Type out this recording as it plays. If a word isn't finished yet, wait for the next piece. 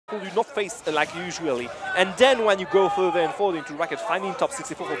do not face like usually. And then when you go further and further into bracket, finding top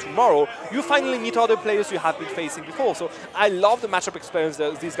 64 for tomorrow, you finally meet other players you have been facing before. So I love the matchup experience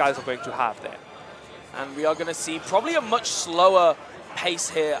that these guys are going to have there. And we are going to see probably a much slower pace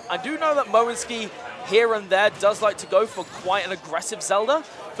here. I do know that Mow'N'Ski here and there does like to go for quite an aggressive Zelda,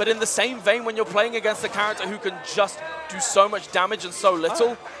 but in the same vein, when you're playing against a character who can just do so much damage and so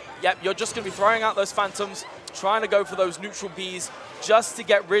little, yep, you're just going to be throwing out those phantoms, trying to go for those neutral Bs just to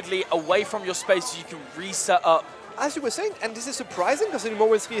get Ridley away from your space so you can reset up. As you were saying, and this is surprising because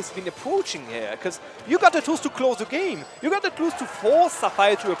Mow'N'Ski has been approaching here, because you got the tools to close the game. You got the tools to force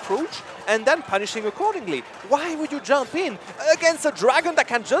Sapphire to approach and then punishing accordingly. Why would you jump in against a dragon that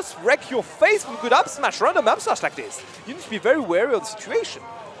can just wreck your face with good up smash, random up smash like this? You need to be very wary of the situation.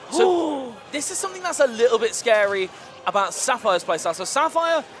 So this is something that's a little bit scary about Sapphire's playstyle. So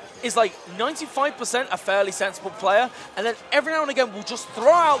Sapphire is like 95% a fairly sensible player, and then every now and again will just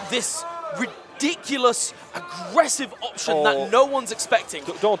throw out this ridiculous, aggressive option that no one's expecting.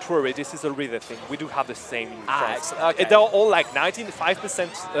 Don't worry, this is a Ridley thing. We do have the same in France. Okay. They're all like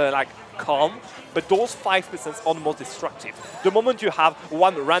 95% like calm, but those 5% are the most destructive. The moment you have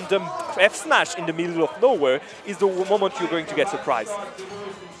one random F smash in the middle of nowhere is the moment you're going to get surprised.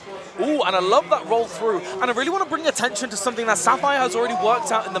 Ooh, and I love that roll through. And I really want to bring attention to something that Sapphire has already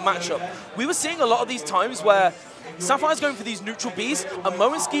worked out in the matchup. We were seeing a lot of these times where Sapphire's going for these neutral Bs, and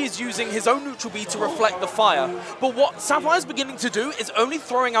Mow'N'Ski is using his own neutral B to reflect the fire. But what Sapphire's beginning to do is only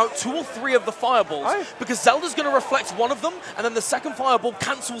throwing out 2 or 3 of the fireballs, because Zelda's going to reflect one of them, and then the second fireball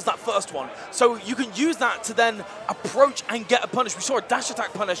cancels that first one. So you can use that to then approach and get a punish. We saw a dash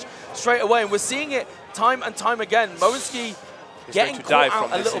attack punish straight away, and we're seeing it time and time again. Mow'N'Ski getting caught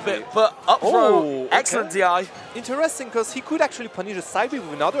out a little bit, but up throw, excellent DI. Interesting, because he could actually punish a side B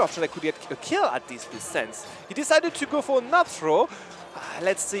with another option that could get a kill at this percent. He decided to go for an up throw.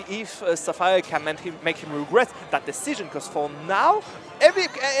 Let's see if Sapphire can make him regret that decision, because for now,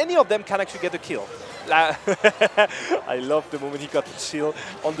 any of them can actually get a kill. I love the moment he got the chill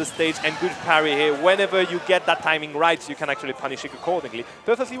on the stage, and good parry here. Whenever you get that timing right, you can actually punish it accordingly.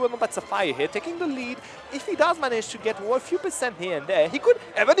 Perfectly well known by Sapphire here, taking the lead. If he does manage to get a few percent here and there, he could,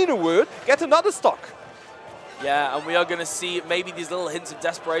 even in a word, get another stock. Yeah, and we are going to see maybe these little hints of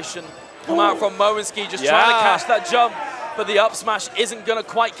desperation come out from Mow'N'Ski, just trying to catch that jump, but the up smash isn't going to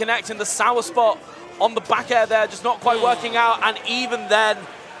quite connect in the sour spot on the back air there, just not quite working out, and even then,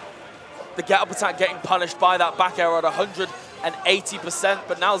 the get-up attack getting punished by that back air at 180%,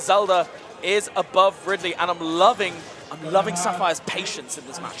 but now Zelda is above Ridley, and I'm loving Sapphire's patience in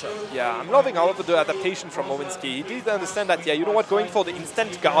this matchup. Yeah, I'm loving all of the adaptation from Mow'N'Ski. He did understand that, yeah, you know what, going for the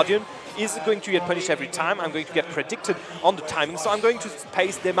instant Guardian is going to get punished every time. I'm going to get predicted on the timing, so I'm going to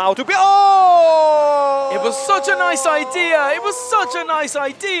space them out to be. Oh! It was such a nice idea! It was such a nice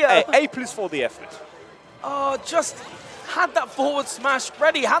idea! Hey, A+ for the effort. Oh, just had that forward smash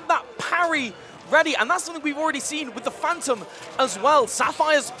ready, had that parry ready, and that's something we've already seen with the Phantom as well.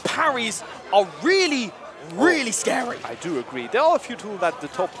 Sapphire's parries are really scary. I do agree. There are a few tools that the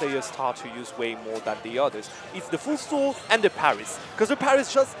top players start to use way more than the others. It's the full stall and the parries, because the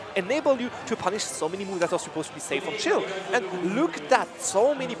parries just enable you to punish so many moves that are supposed to be safe and chill. And look at that,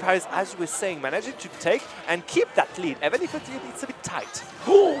 so many parries, as you were saying, managing to take and keep that lead, even if it's a bit tight.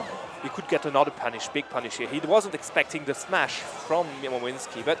 He could get another punish, big punish here. He wasn't expecting the smash from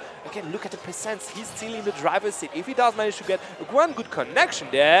Mow'N'Ski, but again, look at the percents. He's still in the driver's seat. If he does manage to get one good connection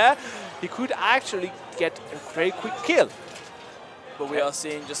there, he could actually get a very quick kill. But we are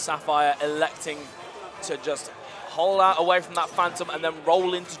seeing just Sapphire electing to just hold out away from that Phantom and then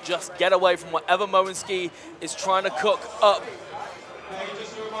roll in to just get away from whatever Mow'N'Ski is trying to cook up.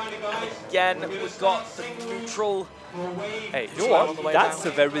 And again, we've got the neutral. Hey, you know what? That's a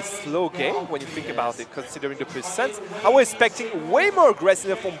very slow game when you think about it, considering the percents. I was expecting way more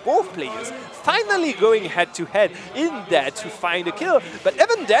aggressive from both players. Finally going head-to-head in there to find a kill, but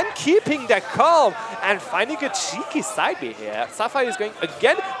even then keeping their calm and finding a cheeky side B here. Sapphire is going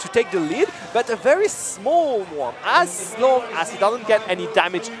again to take the lead, but a very small one. As long as he doesn't get any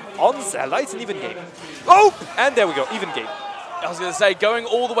damage on Zelda, it's an even game. Oh! And there we go, even game. I was going to say, going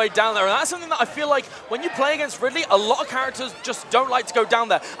all the way down there, and that's something that I feel like when you play against Ridley, a lot of characters just don't like to go down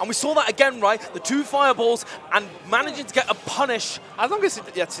there. And we saw that again, right? The 2 fireballs and managing to get a punish. As long as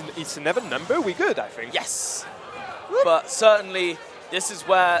it's an even number, we're good, I think. Yes. But certainly, this is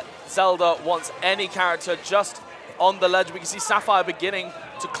where Zelda wants any character just on the ledge. We can see Sapphire beginning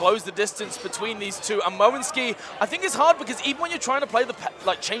to close the distance between these two. And Mow'N'Ski, I think it's hard because even when you're trying to play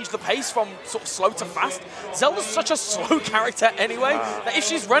change the pace from sort of slow to fast, Zelda's such a slow character anyway that if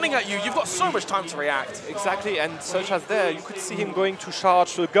she's running at you, you've got so much time to react. Exactly, and such as there, you could see him going to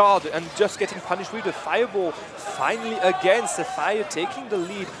charge the guard and just getting punished with the fireball. Finally, again, Sapphire taking the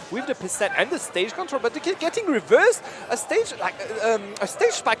lead with the percent and the stage control, but getting reversed. A stage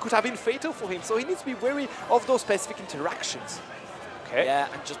spike could have been fatal for him, so he needs to be wary of those specific interactions. Okay. Yeah,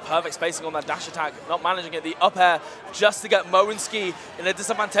 and just perfect spacing on that dash attack, not managing it. The up air just to get Mow'N'Ski in a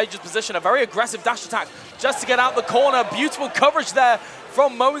disadvantageous position. A very aggressive dash attack just to get out the corner. Beautiful coverage there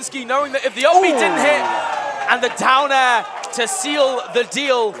from Mow'N'Ski, knowing that if the up B didn't hit, and the down air to seal the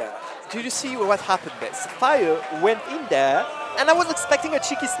deal. Yeah. Did you see what happened there? Sapphire went in there, and I was expecting a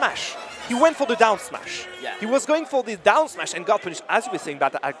cheeky smash. He went for the down smash. Yeah. He was going for the down smash and got punished, as you were saying,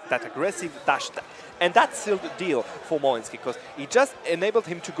 that aggressive dash. And that sealed the deal for Mow'N'Ski because it just enabled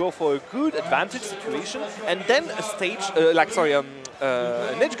him to go for a good advantage situation and then a stage, an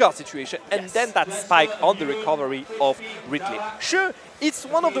edge guard situation, and then that spike on the recovery of Ridley. Sure, it's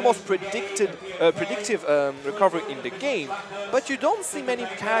one of the most predictive recovery in the game, but you don't see many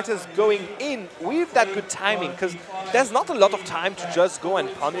characters going in with that good timing because there's not a lot of time to just go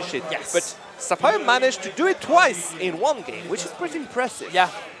and punish it. Yes. But Sapphire managed to do it twice in one game, which is pretty impressive. Yeah,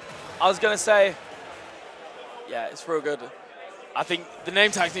 I was going to say, yeah, it's real good. I think the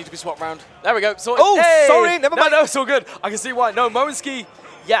name tags need to be swapped around. There we go. So, oh, hey! sorry, never mind. No, it's all good. I can see why. No, Mow'N'Ski,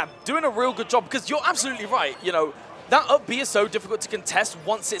 yeah, doing a real good job because you're absolutely right. You know, that up B is so difficult to contest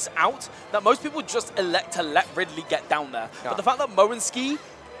once it's out that most people just elect to let Ridley get down there. Yeah. But the fact that Mow'N'Ski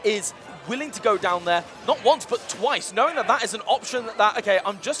is willing to go down there, not once, but twice, knowing that that is an option that, okay,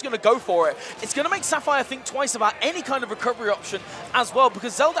 I'm just going to go for it. It's going to make Sapphire think twice about any kind of recovery option as well,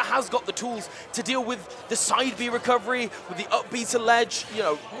 because Zelda has got the tools to deal with the side B recovery, with the up B to ledge, you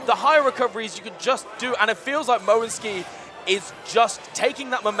know, the higher recoveries you can just do, and it feels like Mow'N'Ski is just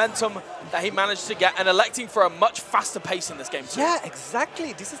taking that momentum that he managed to get and electing for a much faster pace in this game too. Yeah,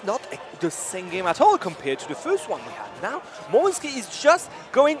 exactly. This is not the same game at all compared to the first one we had. Now, Mow'N'Ski is just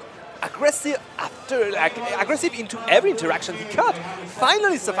going aggressive aggressive into every interaction he cut.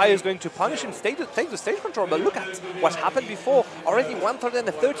 Finally, Sapphire is going to punish him, take the stage control, but look at what happened before. Already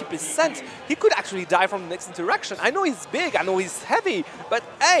 130%. He could actually die from the next interaction. I know he's big, I know he's heavy, but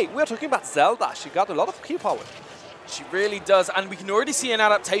hey, we're talking about Zelda. She got a lot of key power. She really does, and we can already see an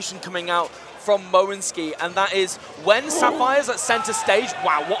adaptation coming out from Mow'N'Ski, and that is when Sapphire's at center stage.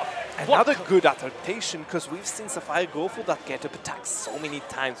 Wow, what another good adaptation, because we've seen Sapphire go for that get-up attack so many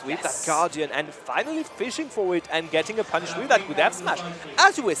times with that Guardian and finally fishing for it and getting a punish with that good F smash.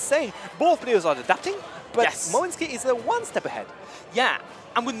 As you were saying, both players are adapting, but Mow'N'Ski is one step ahead. Yeah,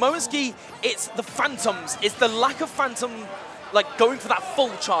 and with Mow'N'Ski, it's the phantoms, it's the lack of phantom, like going for that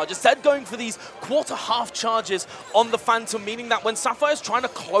full charge, instead going for these quarter-half charges on the phantom, meaning that when Sapphire's trying to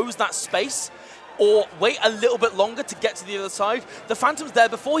close that space, or wait a little bit longer to get to the other side, the Phantom's there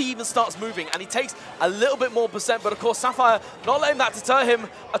before he even starts moving, and he takes a little bit more percent, but of course Sapphire not letting that deter him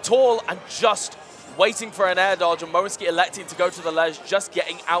at all, and just waiting for an air dodge, and Mow'N'Ski electing to go to the ledge, just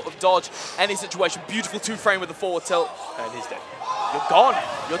getting out of dodge any situation. Beautiful two-frame with the forward tilt. And he's dead. You're gone.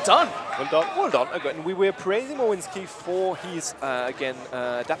 You're done. Well done. Well done. Again, we were praising Mow'N'Ski for his,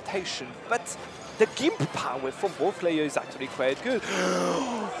 adaptation, but the gimp power from both players is actually quite good.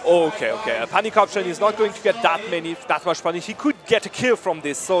 Okay. A panic option is not going to get that much punish. He could get a kill from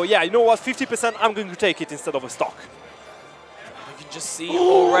this. So yeah, you know what? 50%, I'm going to take it instead of a stock. You can just see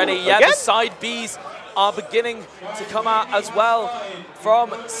already. Yeah, the side Bs are beginning to come out as well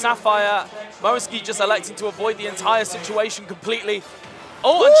from Sapphire. Mow'N'Ski just electing to avoid the entire situation completely.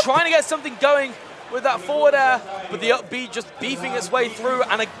 Oh, and trying to get something going with that forward air, but the up B just beefing its way through,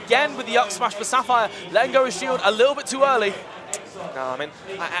 and again with the up smash for Sapphire, letting go of shield a little bit too early. No, I mean,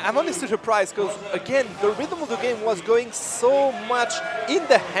 I'm honestly surprised because, again, the rhythm of the game was going so much in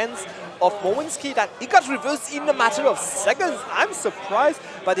the hands of Mow'N'Ski that it got reversed in a matter of seconds. I'm surprised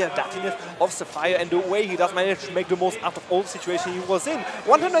by the adaptiveness of Sapphire and the way he does manage to make the most out of all the situation he was in.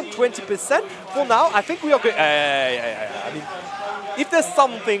 120% for now. I think we are good. I mean, if there's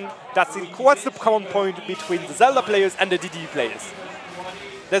something that's in, what's the common point between the Zelda players and the DD players?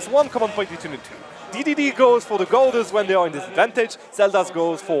 There's one common point between the two. DDD goes for the Golders when they are in disadvantage. Zelda's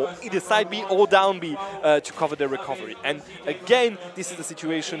goes for either side B or down B to cover their recovery. And again, this is the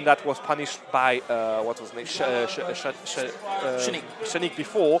situation that was punished by, what was his name? Shanik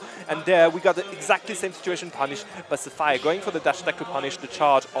before. And there we got the exactly same situation punished by Sapphire. Going for the dash attack to punish the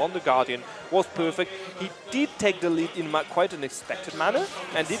charge on the Guardian was perfect. He did take the lead in quite an expected manner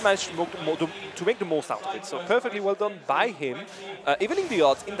and did manage to make the most out of it. So perfectly well done by him, evening the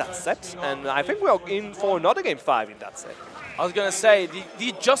odds in that set. And I think we are in for another game 5 in that set. I was going to say, the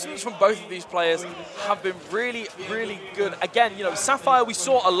adjustments from both of these players have been really, really good. Again, you know, Sapphire, we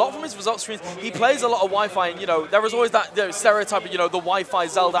saw a lot from his result screens. He plays a lot of Wi-Fi, and, you know, there was always that stereotype of, you know, the Wi-Fi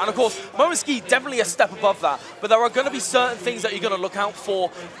Zelda. And, of course, Mow'N'Ski definitely a step above that. But there are going to be certain things that you're going to look out for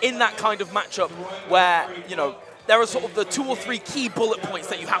in that kind of matchup where, you know, there are sort of the 2 or 3 key bullet points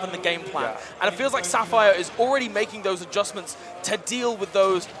that you have in the game plan. Yeah. And it feels like Sapphire is already making those adjustments to deal with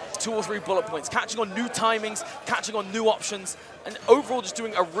those 2 or 3 bullet points, catching on new timings, catching on new options, and overall just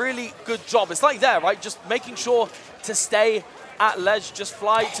doing a really good job. It's like there, right? Just making sure to stay at ledge, just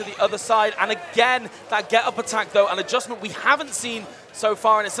fly to the other side. And again, that get-up attack, though, an adjustment we haven't seen so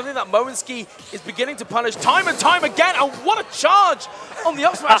far, and it's something that Mow'N'Ski is beginning to punish time and time again. And what a charge on the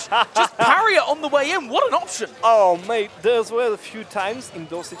up smash. Just parry it on the way in. What an option. Oh, mate, there were a few times in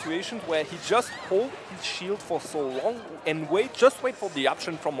those situations where he just hold his shield for so long and just wait for the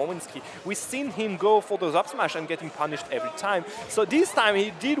option from Mow'N'Ski. We've seen him go for those up smash and getting punished every time. So this time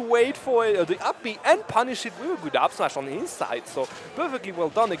he did wait for the up B and punish it with a good up smash on the inside. So perfectly well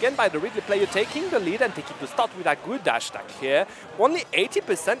done again by the Ridley player, taking the lead and taking the start with a good dash attack here. Only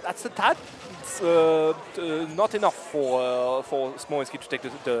 80%, that's a tad. It's not enough for Mow'N'Ski to take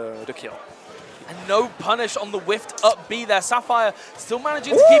the kill. And no punish on the whiffed up B there. Sapphire still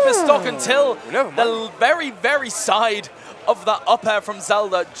managing to keep his stock until the very, very side of that up air from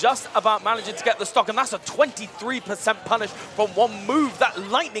Zelda, just about managing to get the stock, and that's a 23% punish from one move. That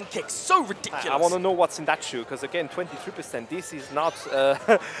lightning kick, so ridiculous. I want to know what's in that shoe, because again, 23%, this is not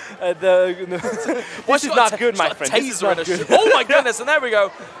this is not good, my friend. This is not good. Oh my goodness, and there we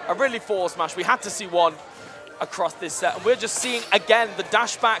go. A really forward smash. We had to see one across this set, and we're just seeing, again, the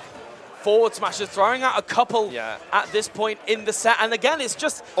dash back forward smashes, throwing out a couple at this point in the set. And again, it's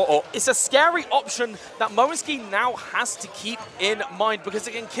just, it's a scary option that Mow'N'Ski now has to keep in mind because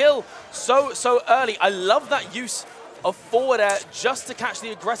it can kill so early. I love that use of forward air just to catch the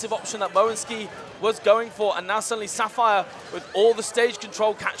aggressive option that Mow'N'Ski was going for. And now suddenly Sapphire, with all the stage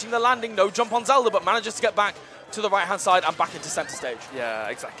control, catching the landing, no jump on Zelda, but manages to get back to the right-hand side and back into center stage. Yeah,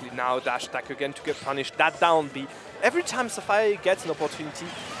 exactly. Now dash attack again to get punished. That down B. Every time Sapphire gets an opportunity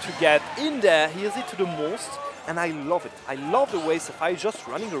to get in there, he uses it to the most, and I love it. I love the way Sapphire is just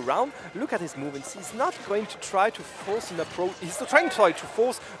running around. Look at his movements. He's not going to try to force an approach. He's not trying to try to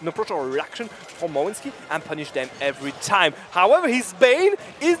force an approach or a reaction from Mow'N'Ski and punish them every time. However, his bane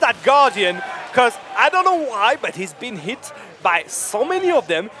is that Guardian, because I don't know why, but he's been hit by so many of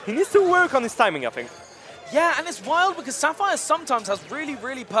them. He needs to work on his timing, I think. Yeah, and it's wild because Sapphire sometimes has really,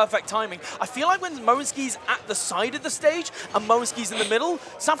 really perfect timing. I feel like when Mow'N'Ski's at the side of the stage and Mow'N'Ski's in the middle,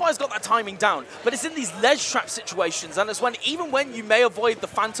 Sapphire's got that timing down. But it's in these ledge trap situations, and it's when, even when you may avoid the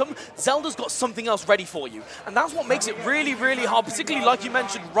Phantom, Zelda's got something else ready for you. And that's what makes it really, really hard, particularly like you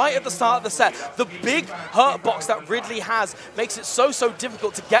mentioned right at the start of the set. The big hurt box that Ridley has makes it so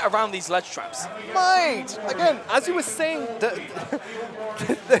difficult to get around these ledge traps. Mate, again, as you were saying,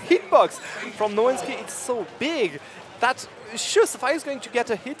 the hitbox from Mow'N'Ski, it's so big that sure, Sapphire is going to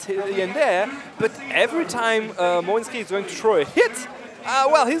get a hit here and there, but every time Mow'N'Ski is going to throw a hit,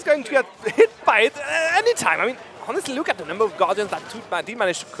 well, he's going to get hit by it anytime. I mean, honestly, look at the number of Guardians that did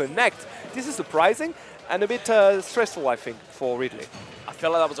manage to connect. This is surprising and a bit stressful, I think, for Ridley. I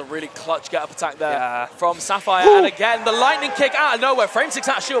feel like that was a really clutch get-up attack there from Sapphire. Ooh. And again, the lightning kick out of nowhere. Frame 6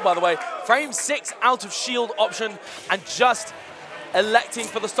 out of shield, by the way. Frame 6 out of shield option and just electing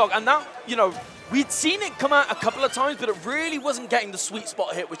for the stock. And now, you know, we'd seen it come out a couple of times, but it really wasn't getting the sweet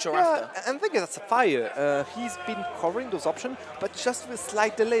spot hit which you're after. And the thing is that Sapphire, he's been covering those options, but just with a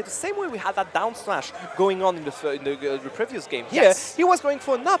slight delay. The same way we had that down smash going on in the previous game. Here, he was going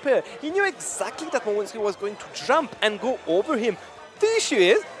for an up air. He knew exactly that Mow'N'Ski was going to jump and go over him. The issue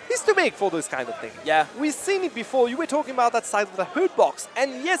is to make for this kind of thing. Yeah, we've seen it before. You were talking about that side of the hurt box,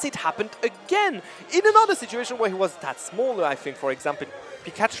 and yes, it happened again in another situation where he was that smaller. I think, for example,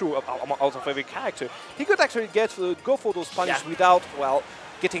 Pikachu out of every character, he could actually go for those punishes without, well,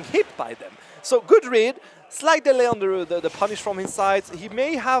 getting hit by them. So good read. Slight delay on the punish from his side. He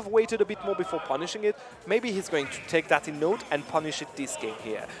may have waited a bit more before punishing it. Maybe he's going to take that in note and punish it this game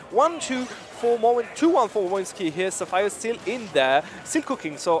here. 2-1 for Mow'N'Ski here. Sapphire still in there, still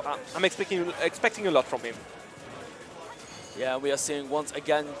cooking. So I'm expecting a lot from him. Yeah, we are seeing once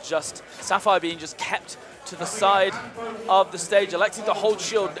again just Sapphire being just kept to the side of the stage, electing to hold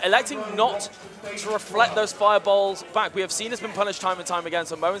shield, electing not to reflect those fireballs back. We have seen this been punished time and time again,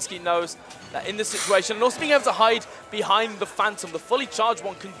 so Mow'N'Ski knows that in this situation, and also being able to hide behind the Phantom, the fully charged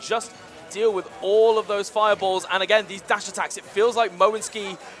one can just deal with all of those fireballs. And again, these dash attacks, it feels like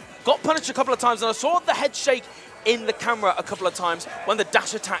Mow'N'Ski got punished a couple of times, and I saw the head shake in the camera a couple of times when the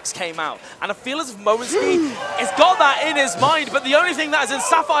dash attacks came out. And I feel as if Mow'N'Ski has got that in his mind, but the only thing that is in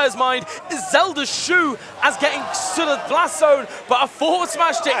Sapphire's mind is Zelda's shoe as getting to the blast zone, but a forward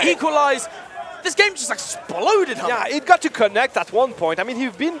smash to equalize. This game just exploded. Yeah, it got to connect at one point. I mean,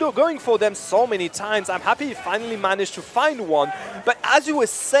 he's been going for them so many times. I'm happy he finally managed to find one. But as you were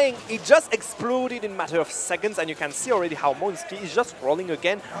saying, it just exploded in a matter of seconds. And you can see already how Mow'N'Ski is just rolling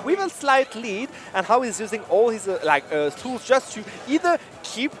again with a slight lead. And how he's using all his tools just to either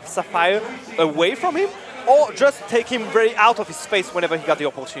keep Sapphire away from him or just take him very out of his face whenever he got the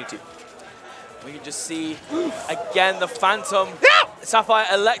opportunity. We can just see, again, the Phantom. Sapphire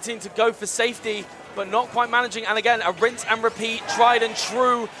electing to go for safety, but not quite managing. And again, a rinse and repeat, tried and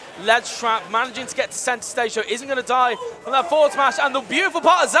true ledge trap, managing to get to center stage, so isn't going to die from that forward smash. And the beautiful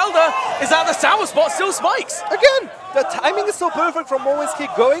part of Zelda is that the sour spot still spikes. Again, the timing is so perfect from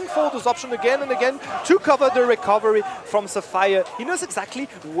Mow'N'Ski, going for those options again and again to cover the recovery from Sapphire. He knows exactly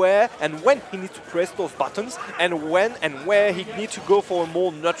where and when he needs to press those buttons, and when and where he needs to go for a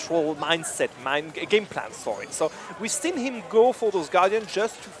more neutral mindset, game plan, sorry. So we've seen him go for those Guardians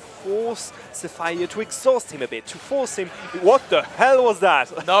just to force Sapphire, to exhaust him a bit, to force him. What the hell was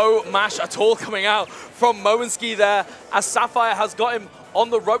that? No mash at all coming out from Mow'N'Ski there, as Sapphire has got him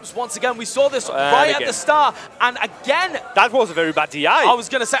on the ropes once again. We saw this right at the start, and again... That was a very bad DI. I was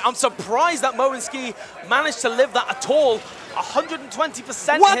going to say, I'm surprised that Mow'N'Ski managed to live that at all.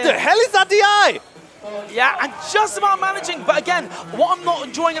 120% What here. the hell is that DI? Yeah, and just about managing. But again, what I'm not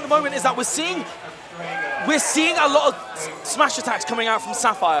enjoying at the moment is that we're seeing a lot of smash attacks coming out from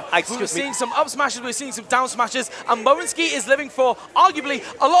Sapphire. We're seeing some up smashes, we're seeing some down smashes, and Mow'N'Ski is living for arguably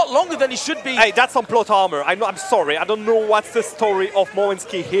a lot longer than he should be. Hey, that's some plot armor. I'm sorry, I don't know what's the story of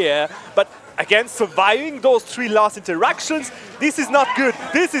Mow'N'Ski here, but again, surviving those 3 last interactions, this is not good.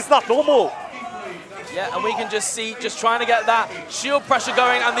 This is not normal. Yeah, and we can just see, just trying to get that shield pressure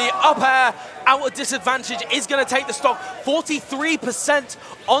going, and the up air out of disadvantage is going to take the stock. 43%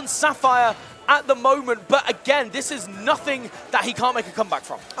 on Sapphire at the moment, but again, this is nothing that he can't make a comeback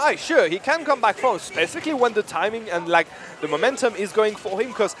from. Aye, sure, he can come back from, specifically when the timing and the momentum is going for him,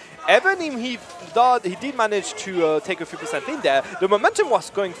 because even if he did manage to take a few percent in there, the momentum was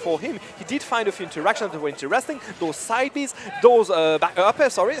going for him. He did find a few interactions that were interesting, those side Bs, those up air,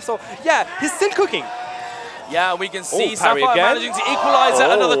 sorry, so yeah, he's still cooking. Yeah, we can see Sapphire again. managing to equalize it.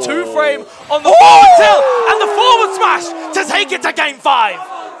 Another 2-frame on the forward tilt, and the forward smash to take it to game 5.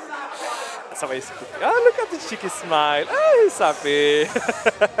 Oh, look at the cheeky smile. Oh, he's happy.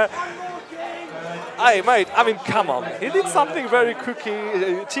 Hey, mate, I mean, come on. He did something very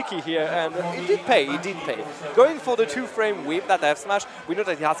cheeky here, and it did pay, Going for the 2-frame whip, that F smash, we know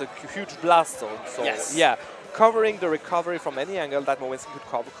that he has a huge blast zone. So, yes. Yeah, covering the recovery from any angle that Mow'N'Ski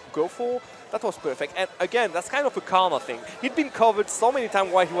could go for, that was perfect. And again, that's kind of a karma thing. He'd been covered so many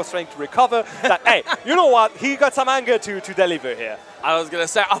times while he was trying to recover that, hey, you know what? He got some anger to deliver here. I was going to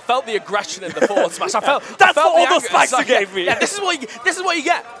say, I felt the aggression in the forward smash. That's all those spikes you gave me. Yeah, this is what you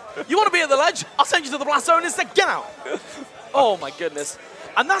get. You want to be at the ledge? I'll send you to the blast zone instead. Get out. Oh, my goodness.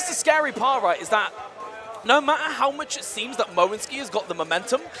 And that's the scary part, right, is that no matter how much it seems that Mow'N'Ski has got the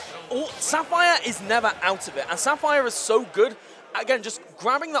momentum, Sapphire is never out of it. And Sapphire is so good, again, just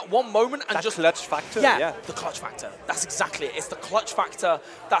grabbing that one moment and just... clutch factor? Yeah, the clutch factor. That's exactly it. It's the clutch factor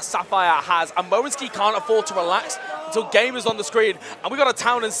that Sapphire has. And Mow'N'Ski can't afford to relax until game is on the screen. And we got a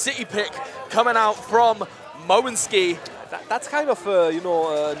Town and City pick coming out from Mow'N'Ski. That's kind of,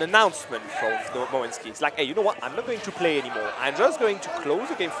 an announcement from Mow'N'Ski. It's like, hey, you know what? I'm not going to play anymore. I'm just going to close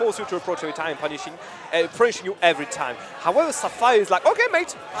the game, force you to approach every time, punishing you every time. However, Sapphire is like, okay,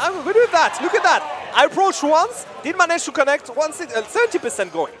 mate, I'm good with that. Look at that. I approached once, did manage to connect,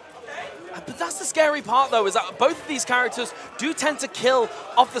 70% going. But that's the scary part, though, is that both of these characters do tend to kill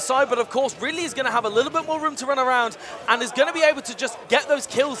off the side, but of course, Ridley is going to have a little bit more room to run around and is going to be able to just get those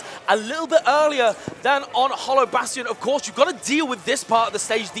kills a little bit earlier than on Hollow Bastion. Of course, you've got to deal with this part of the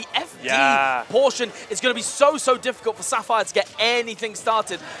stage. The FD portion is going to be so difficult for Sapphire to get anything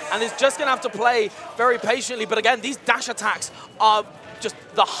started, and is just going to have to play very patiently. But again, these dash attacks are just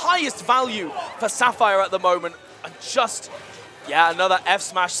the highest value for Sapphire at the moment, and just... yeah, another F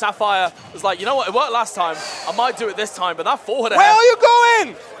smash. Sapphire was like, you know what, it worked last time. I might do it this time, but that forward air. Where are you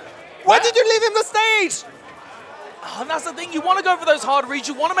going? Why did you leave him the stage? And that's the thing, you want to go for those hard reads,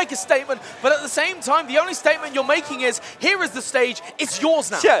 you want to make a statement, but at the same time, the only statement you're making is, here is the stage, it's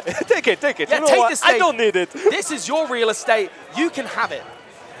yours now. Yeah, take it. Yeah, you know take what? the stage. I don't need it. This is your real estate, you can have it.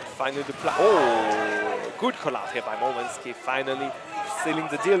 Finally the good call out here by Mow'N'Ski, finally sealing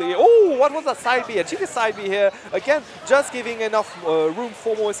the deal here. Oh, what was that side B? A cheeky side B here. Again, just giving enough room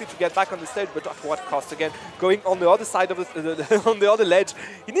for Mow'N'Ski to get back on the stage, but at what cost again? Going on the other side of on the other ledge.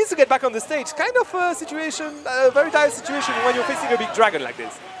 He needs to get back on the stage. Kind of a situation, a very dire situation when you're facing a big dragon like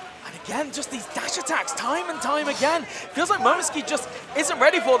this. And again, just these dash attacks time and time again. Feels like Mow'N'Ski just isn't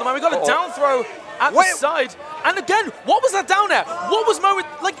ready for them. And we got a down throw at the side. And again, what was that down air? What was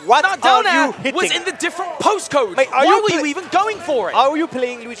that down air was in the different postcode. Mate, why were you even going for it? Are you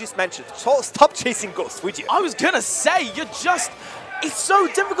playing Luigi's Mansion? So stop chasing ghosts, would you? I was going to say, you're just... it's so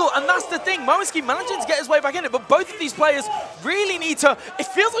difficult, and that's the thing. Mow'N'Ski managing to get his way back in it, but both of these players really need to, it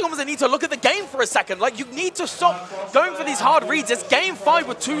feels like almost they need to look at the game for a second. Like, you need to stop going for these hard reads. It's game 5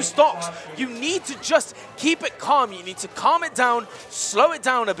 with 2 stocks. You need to just keep it calm. You need to calm it down, slow it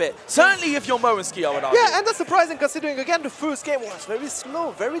down a bit. Certainly if you're Mow'N'Ski, I would argue. Yeah, and that's surprising considering, again, the first game was very slow,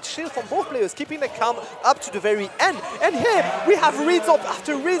 very chill from both players, keeping the calm up to the very end. And here, we have reads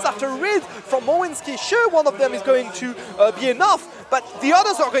after reads after reads from Mow'N'Ski. Sure, one of them is going to be enough, but the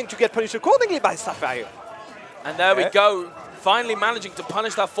others are going to get punished accordingly by Sapphire. And there we go, finally managing to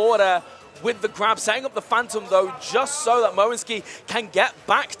punish that forward air with the grab, setting up the Phantom though, just so that Mow'N'Ski can get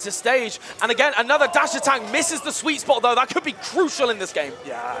back to stage. And again, another dash attack misses the sweet spot though. That could be crucial in this game.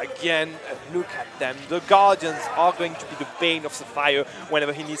 Yeah, again, look at them. The Guardians are going to be the bane of Sapphire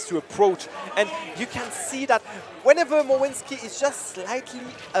whenever he needs to approach. And you can see that whenever Mow'N'Ski is just slightly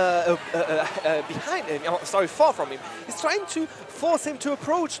behind him, far from him, he's trying to force him to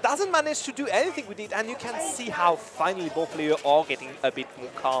approach, doesn't manage to do anything with it, and you can see how finally both players are getting a bit more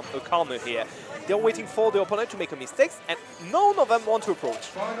calmer here. They're waiting for the opponent to make a mistake, and none of them want to approach.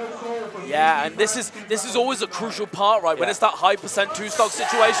 Yeah, and this is always a crucial part, right? When it's that high percent 2-stock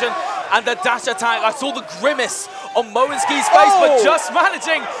situation, and the dash attack, I saw the grimace on Mow'N'Ski's face, but just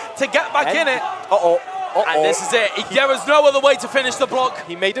managing to get back in it. And this is it. There was no other way to finish the block.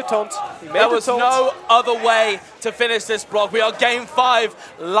 He made a taunt. There was no other way to finish this block. We are game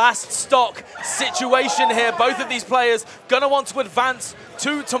 5, last stock situation here. Both of these players gonna want to advance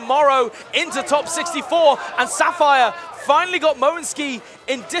to tomorrow into top 64. And Sapphire finally got Mow'N'Ski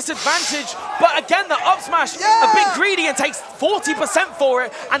in disadvantage. But again, the up smash, a bit greedy and takes 40% for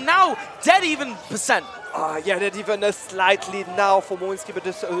it. And now dead even percent. Yeah, that even a slight lead now for Mow'N'Ski, but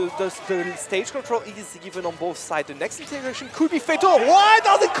the stage control is even on both sides. The next integration could be fatal. Why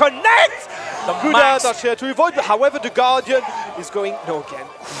does it connect? Good dodge here to avoid, but however, the Guardian is going, no, again.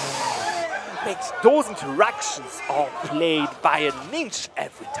 Makes those interactions are played by an inch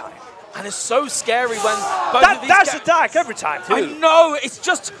every time. And it's so scary when both of these dash attack every time too. I know, it's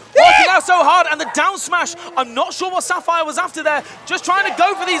just working out so hard, and the down smash, I'm not sure what Sapphire was after there, just trying to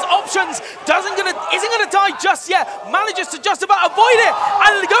go for these options, isn't gonna die just yet, manages to just about avoid it,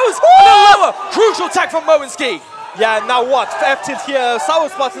 and it goes a little lower, crucial tech from Mow'N'Ski. Yeah, now what? F tilt here, sour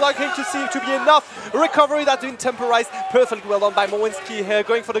spot is not going to seem to be enough. Recovery that's been temporized perfectly well done by Mow'N'Ski here,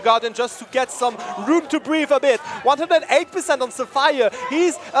 going for the Guardian just to get some room to breathe a bit. 108% on Sapphire.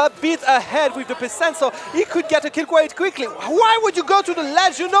 He's a bit ahead with the percent, so he could get a kill quite quickly. Why would you go to the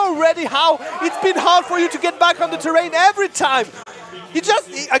ledge? You know already how it's been hard for you to get back on the terrain every time. He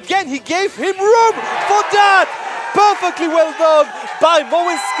gave him room for that. Perfectly well done by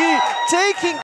Mow'N'Ski, taking